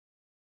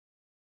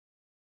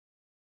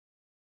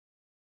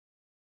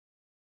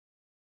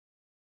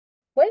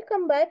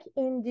Welcome back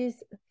in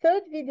this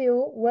third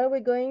video where we're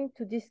going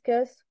to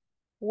discuss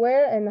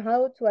where and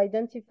how to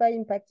identify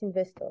impact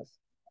investors.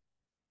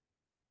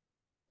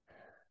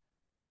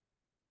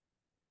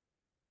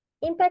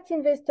 Impact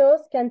investors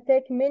can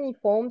take many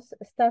forms,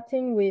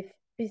 starting with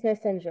business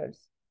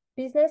angels.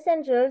 Business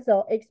angels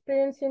are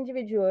experienced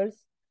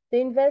individuals.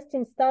 They invest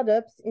in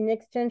startups in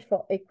exchange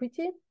for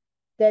equity.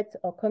 Debt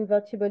or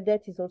convertible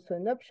debt is also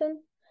an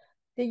option.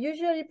 They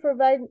usually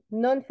provide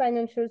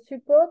non-financial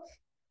support.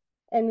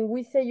 And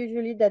we say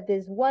usually that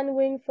there's one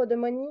wing for the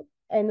money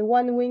and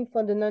one wing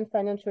for the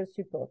non-financial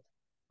support.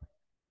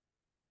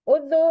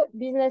 Although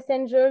business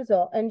angels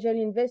or angel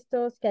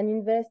investors can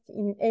invest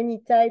in any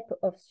type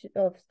of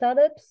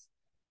startups,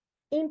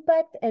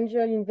 impact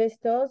angel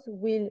investors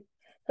will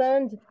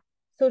fund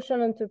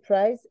social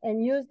enterprise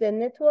and use their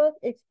network,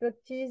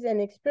 expertise,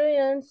 and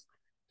experience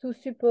to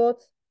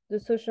support the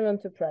social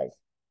enterprise.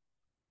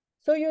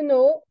 So you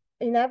know,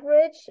 in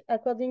average,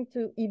 according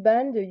to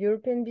IBAN, the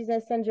European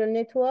Business Angel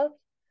Network,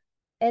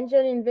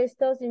 angel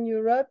investors in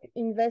Europe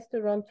invest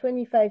around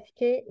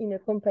 25K in a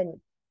company.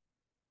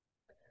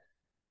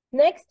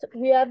 Next,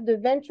 we have the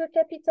venture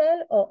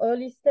capital or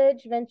early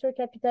stage venture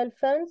capital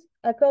funds.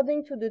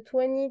 According to the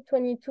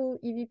 2022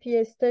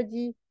 EVPA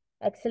study,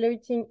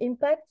 Accelerating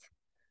Impact,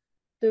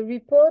 the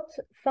report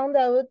found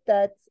out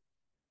that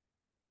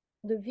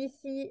the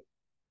VC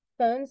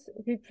funds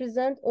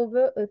represent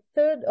over a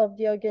third of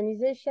the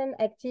organization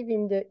active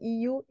in the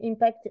EU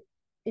impact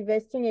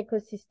investing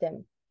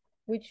ecosystem,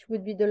 which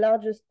would be the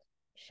largest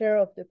share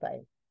of the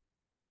pie.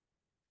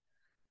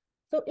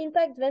 So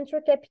impact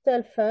venture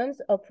capital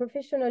funds are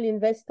professional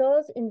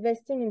investors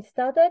investing in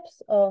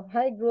startups or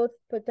high growth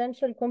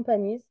potential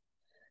companies.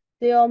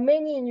 There are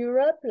many in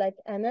Europe, like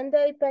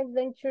Ananda Impact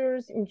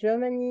Ventures in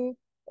Germany,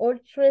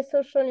 Oltre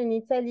Social in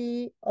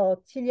Italy, or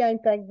Tilia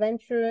Impact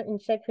Venture in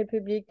Czech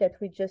Republic that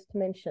we just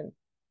mentioned.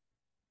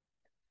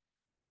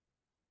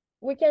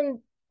 We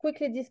can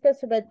quickly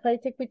discuss about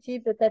private equity,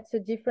 but that's a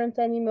different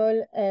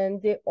animal,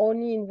 and they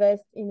only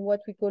invest in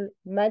what we call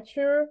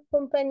mature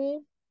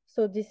company.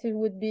 So this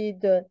would be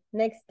the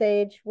next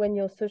stage when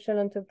your social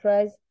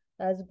enterprise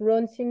has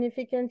grown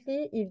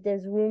significantly, if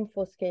there's room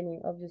for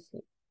scaling,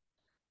 obviously.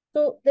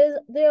 So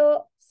there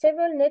are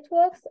several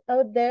networks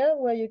out there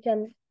where you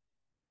can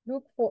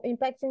look for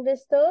impact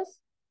investors.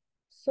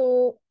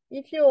 So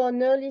if you're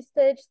an early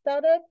stage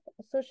startup,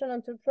 social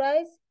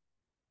enterprise,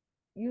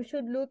 you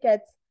should look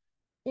at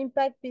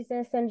impact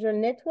business angel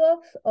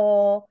networks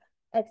or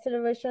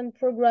acceleration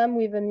program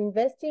with an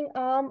investing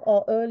arm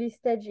or early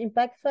stage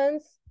impact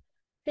funds.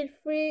 Feel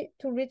free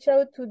to reach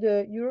out to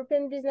the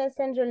European Business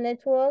Angel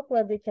Network,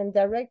 where they can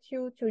direct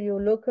you to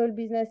your local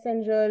business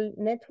angel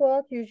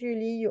network.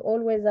 Usually you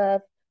always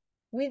have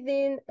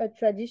within a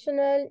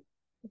traditional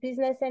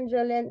business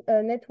angel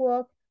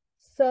network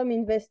some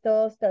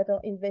investors that are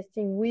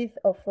investing with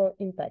or for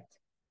impact.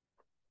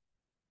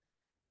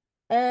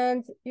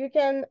 And you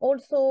can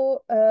also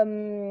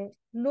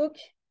look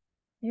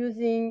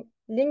using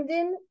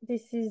LinkedIn.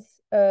 This is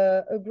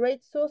a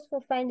great source for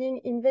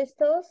finding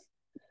investors.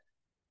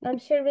 I'm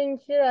sharing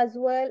here as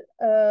well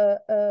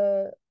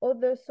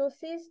other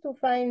sources to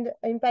find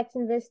impact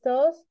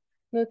investors,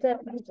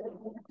 notably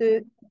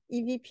the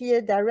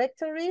EVPA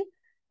directory.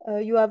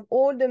 You have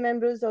all the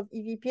members of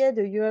EVPA,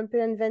 the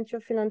European Venture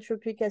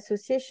Philanthropic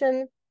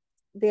Association.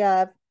 They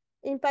have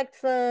impact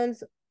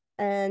funds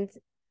and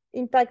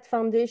impact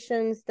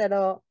foundations that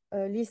are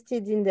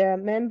listed in their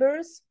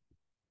members.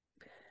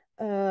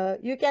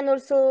 You can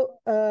also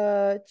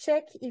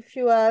check if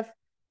you have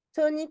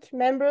TONIC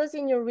members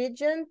in your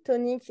region.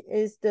 TONIC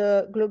is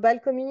the global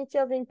community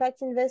of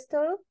impact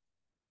investors.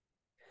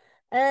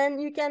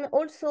 And you can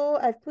also,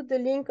 I've put the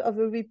link of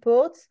a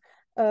report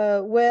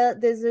where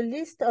there's a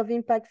list of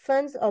impact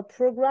funds or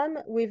program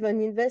with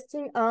an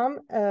investing arm.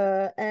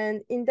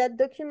 And in that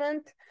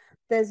document,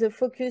 there's a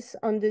focus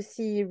on the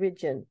CE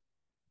region.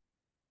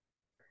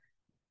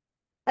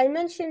 I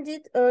mentioned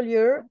it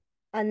earlier,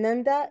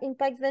 Ananda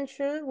Impact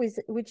Venture,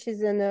 which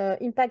is an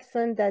impact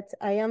fund that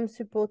I am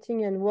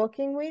supporting and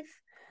working with.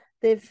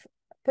 They've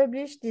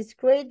published this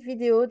great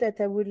video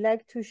that I would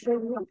like to show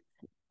you,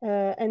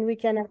 and we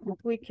can have a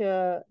quick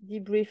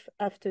debrief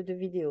after the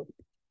video.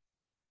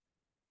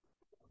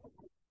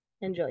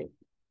 Enjoy.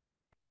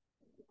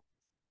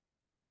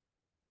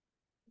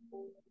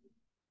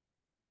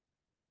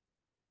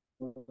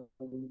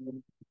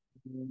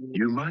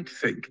 You might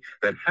think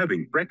that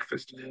having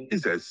breakfast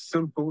is as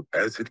simple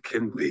as it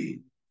can be.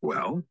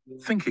 Well,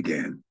 think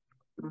again.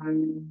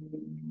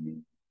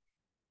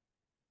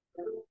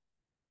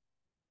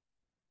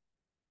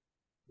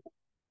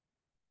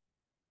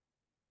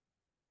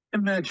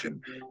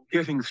 Imagine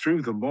getting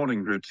through the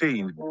morning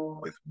routine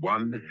with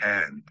one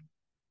hand.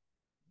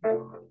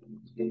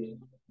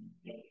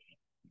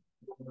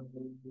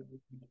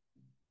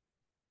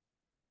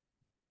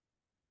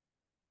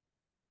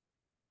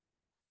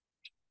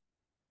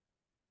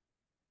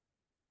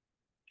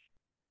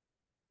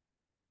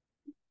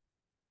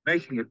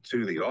 Making it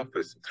to the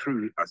office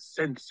through a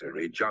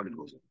sensory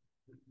jungle.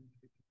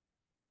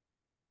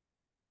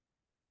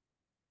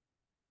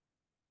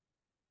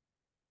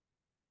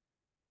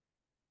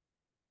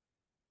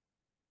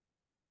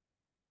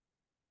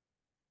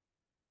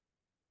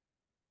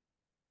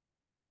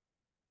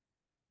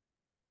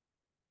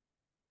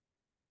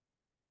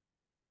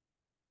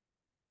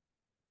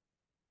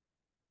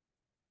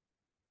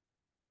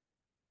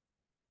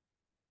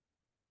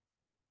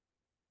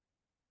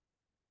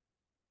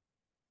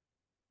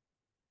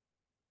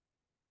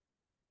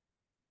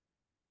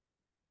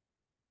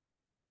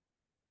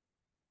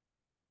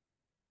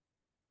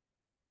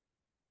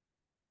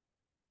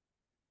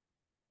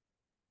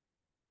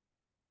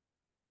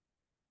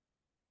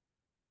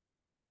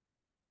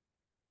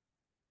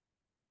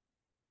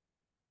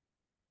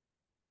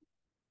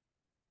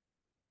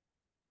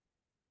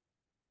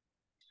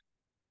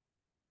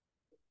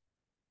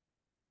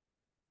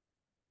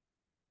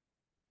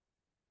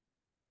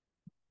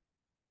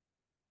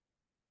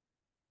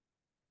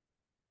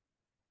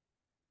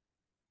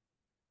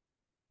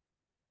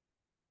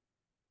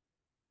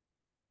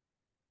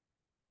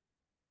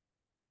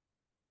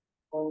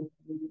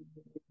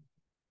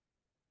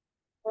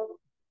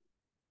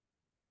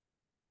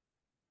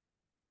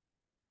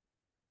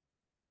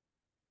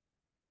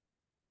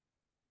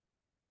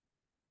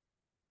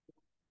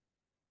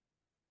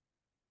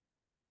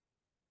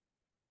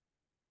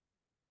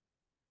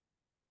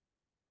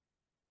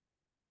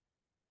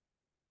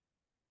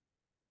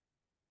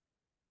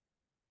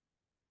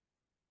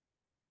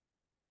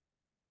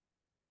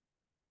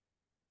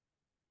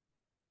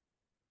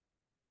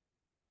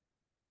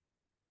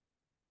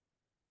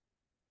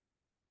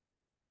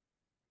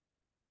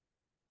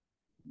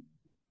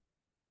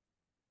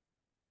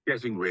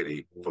 Getting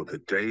ready for the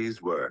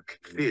day's work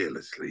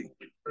fearlessly,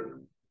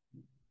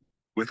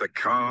 with a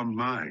calm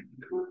mind.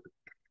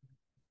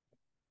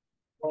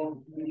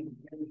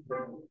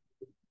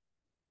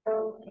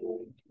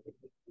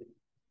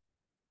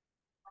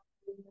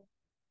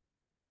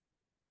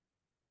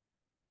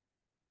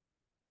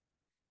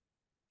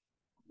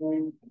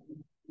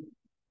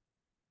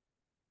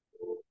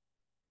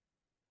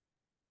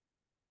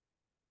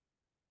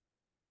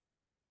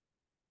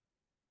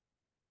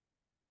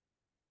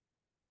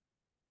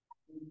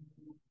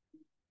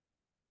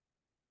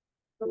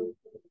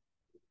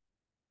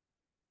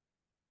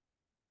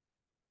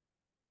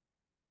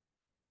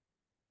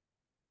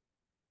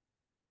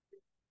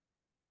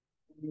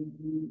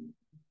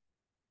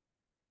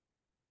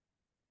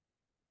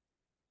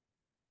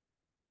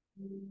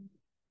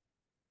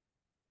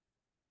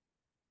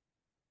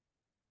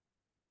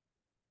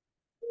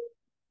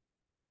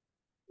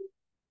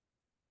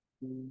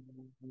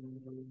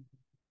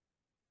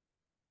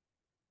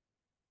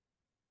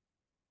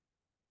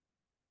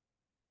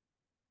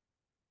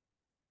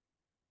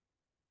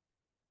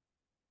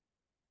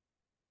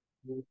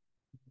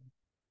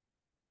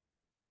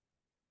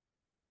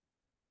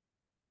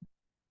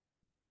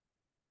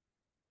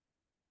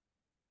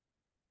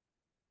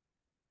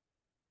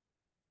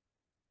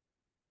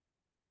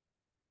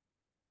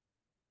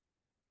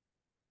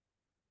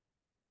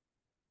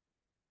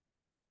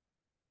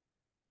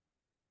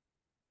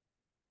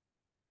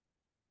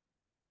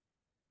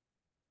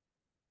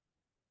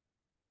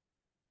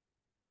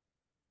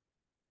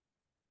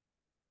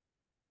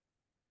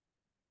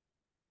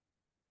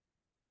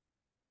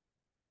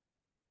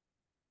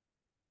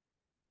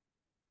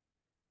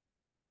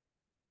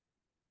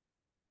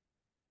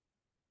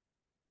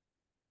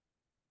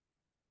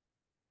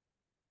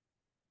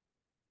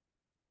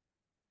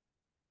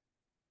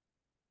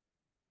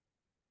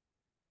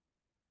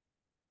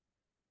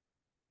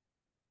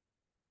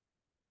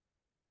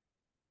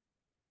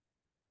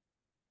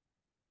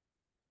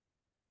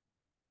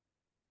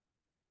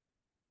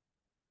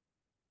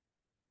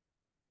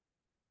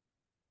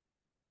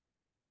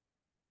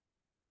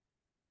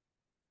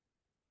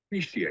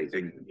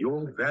 Appreciating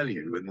your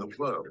value in the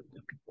world.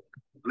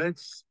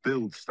 Let's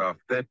build stuff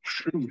that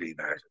truly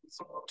matters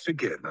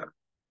together.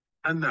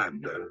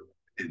 Ananda,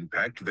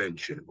 Impact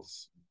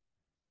Ventures.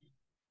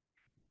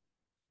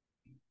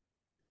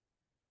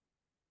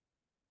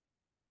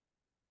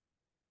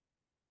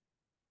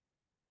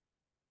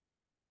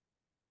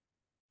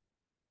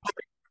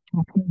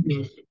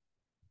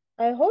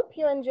 I hope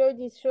you enjoyed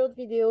this short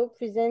video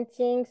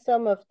presenting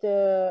some of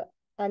the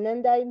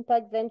Ananda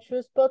Impact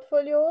Ventures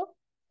portfolio.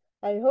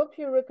 I hope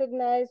you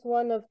recognize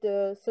one of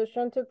the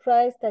social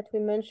enterprise that we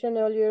mentioned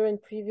earlier in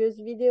previous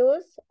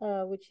videos,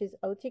 which is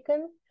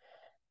Auticon.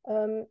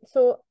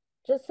 So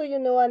just so you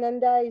know,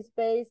 Ananda is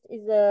based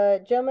in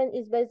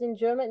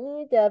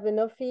Germany. They have an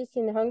office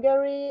in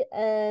Hungary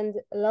and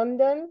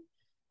London,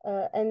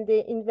 and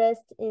they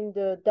invest in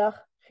the DACH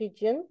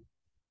region.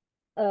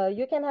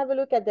 You can have a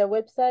look at their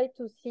website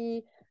to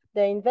see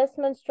their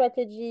investment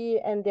strategy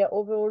and their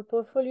overall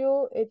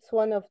portfolio. It's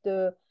one of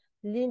the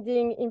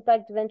leading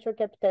impact venture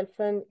capital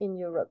fund in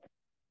Europe.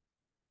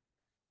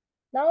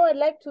 Now I'd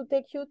like to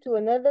take you to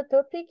another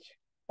topic,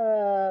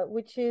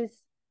 which is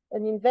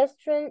an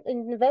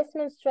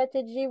investment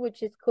strategy,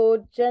 which is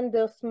called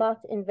gender smart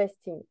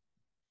investing.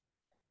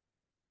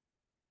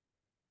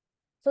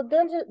 So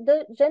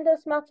the gender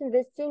smart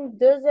investing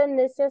doesn't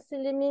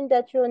necessarily mean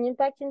that you're an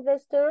impact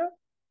investor.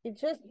 It's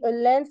just a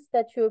lens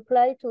that you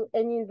apply to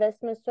any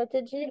investment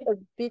strategy, a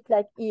bit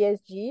like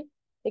ESG,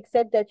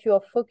 except that you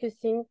are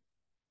focusing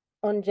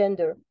on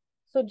gender.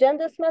 So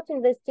gender smart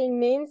investing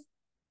means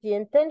the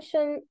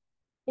intentional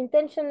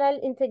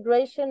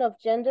integration of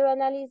gender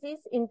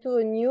analysis into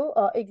a new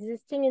or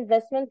existing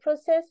investment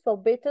process for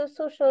better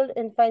social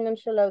and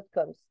financial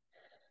outcomes.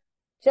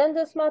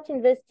 Gender smart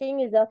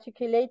investing is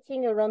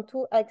articulating around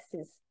two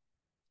axes.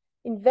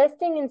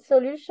 Investing in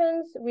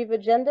solutions with a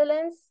gender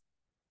lens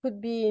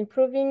could be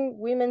improving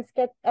women's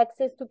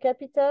access to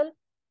capital,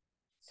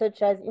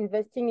 such as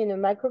investing in a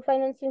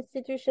microfinance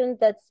institution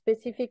that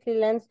specifically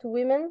lends to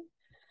women.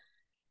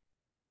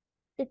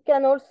 It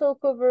can also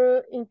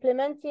cover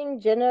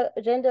implementing gender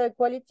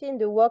equality in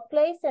the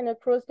workplace and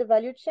across the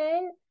value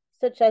chain,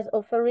 such as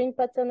offering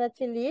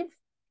paternity leave.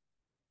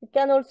 It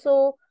can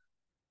also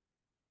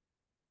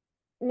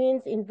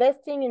means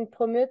investing in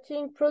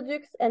promoting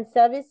products and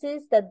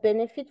services that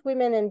benefit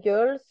women and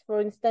girls, for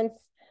instance,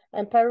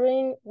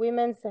 empowering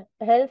women's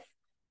health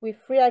with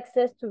free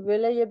access to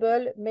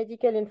reliable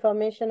medical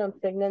information on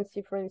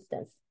pregnancy, for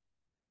instance.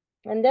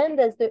 And then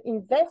there's the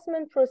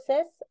investment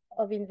process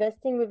of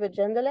investing with a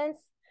gender lens,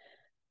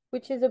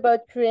 which is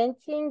about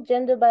creating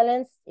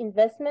gender-balanced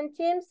investment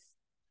teams,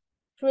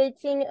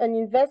 creating an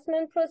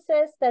investment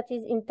process that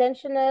is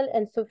intentional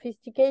and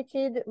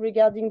sophisticated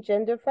regarding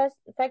gender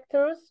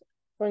factors,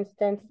 for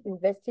instance,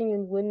 investing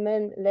in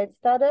women-led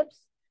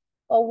startups,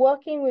 or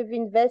working with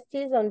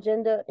investees on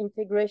gender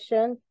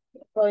integration,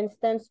 for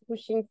instance,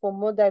 pushing for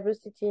more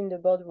diversity in the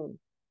boardroom.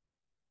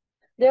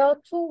 There are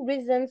two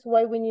reasons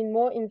why we need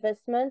more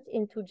investment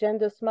into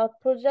gender smart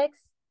projects.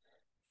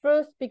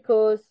 First,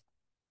 because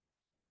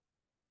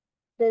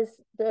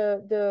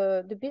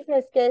the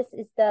business case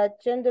is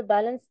that gender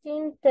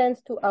balancing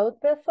tends to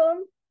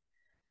outperform.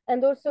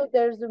 And also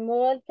there's a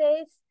moral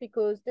case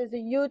because there's a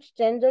huge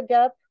gender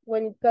gap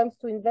when it comes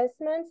to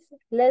investments.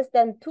 Less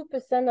than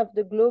 2% of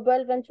the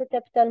global venture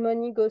capital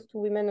money goes to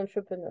women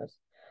entrepreneurs.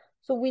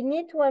 So we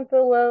need to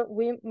empower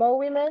more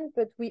women,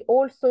 but we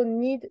also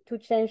need to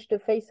change the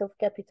face of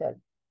capital.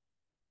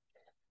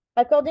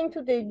 According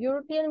to the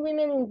European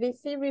Women in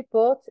VC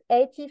report,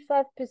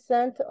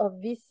 85% of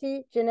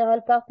VC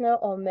general partners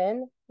are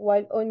men,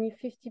 while only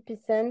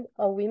 50%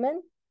 are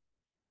women.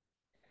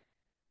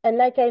 And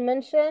like I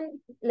mentioned,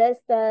 less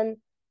than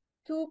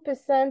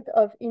 2%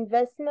 of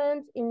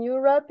investment in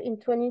Europe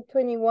in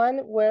 2021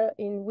 were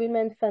in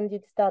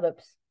women-funded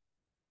startups.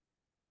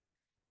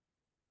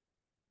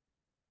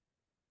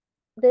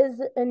 There's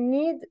a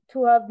need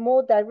to have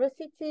more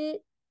diversity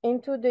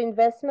into the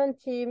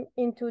investment team,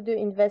 into the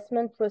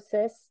investment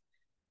process.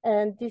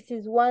 And this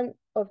is one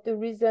of the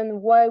reasons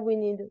why we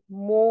need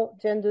more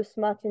gender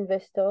smart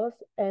investors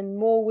and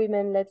more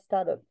women-led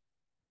startups.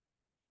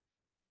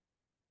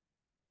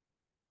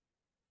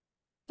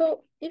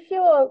 So if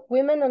you're a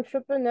women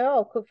entrepreneur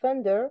or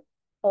co-founder,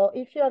 or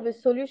if you have a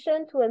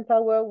solution to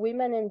empower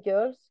women and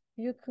girls,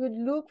 you could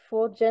look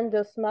for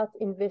gender smart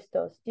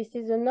investors. This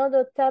is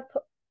another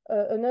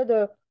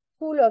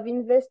pool of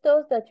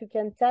investors that you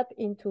can tap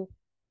into.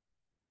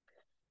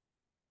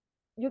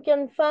 You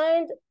can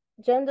find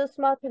gender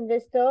smart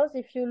investors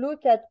if you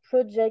look at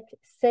Project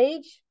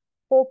Sage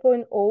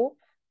 4.0.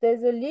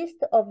 There's a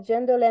list of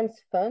gender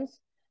lens funds.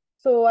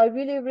 So I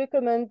really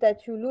recommend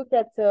that you look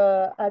at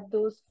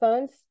those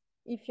funds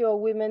if you're a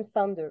women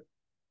founder.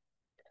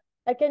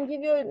 I can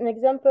give you an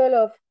example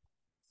of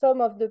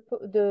some of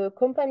the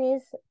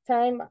companies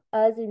Time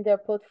has in their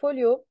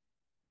portfolio.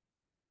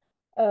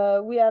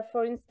 We have,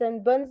 for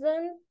instance,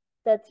 Bunsen,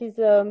 that is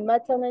a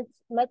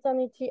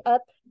maternity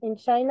app in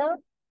China.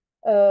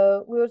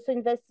 We also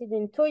invested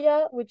in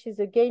Toya, which is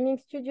a gaming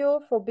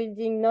studio for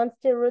building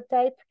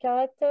non-stereotype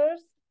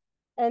characters.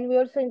 And we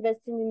also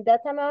invested in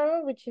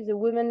Datamar, which is a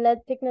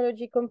women-led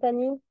technology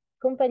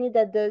company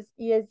that does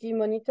ESG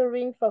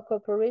monitoring for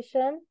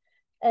corporation.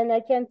 And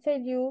I can tell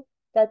you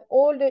that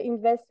all the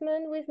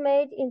investment we've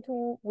made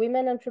into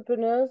women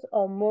entrepreneurs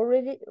are more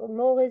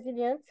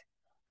resilient.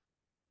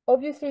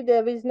 Obviously,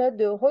 there is not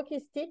the hockey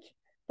stick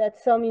that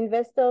some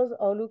investors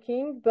are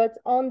looking, but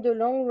on the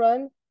long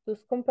run,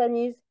 those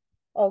companies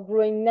are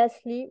growing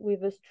nicely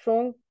with a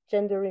strong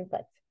gender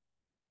impact.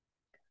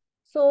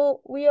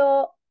 So we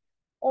are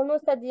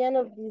almost at the end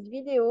of this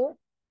video.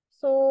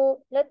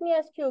 So let me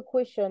ask you a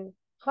question.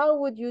 How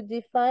would you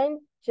define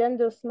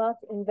gender smart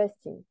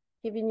investing?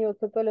 Giving you a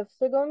couple of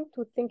seconds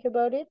to think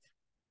about it.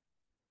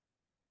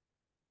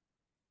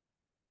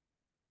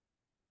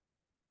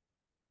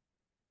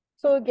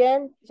 So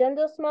again,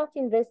 gender smart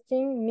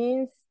investing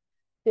means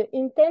the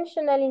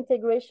intentional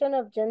integration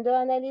of gender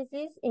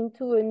analysis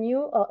into a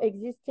new or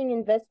existing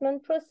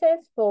investment process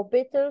for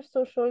better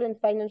social and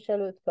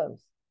financial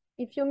outcomes.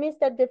 If you missed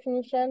that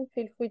definition,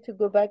 feel free to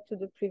go back to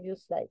the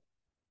previous slide.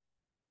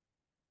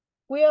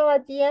 We are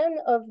at the end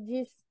of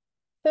this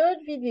third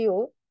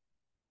video.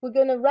 We're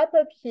going to wrap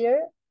up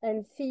here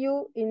and see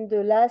you in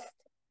the last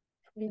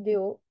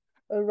video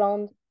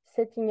around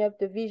setting up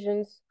the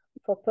visions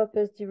for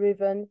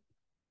purpose-driven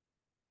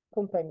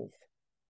companies.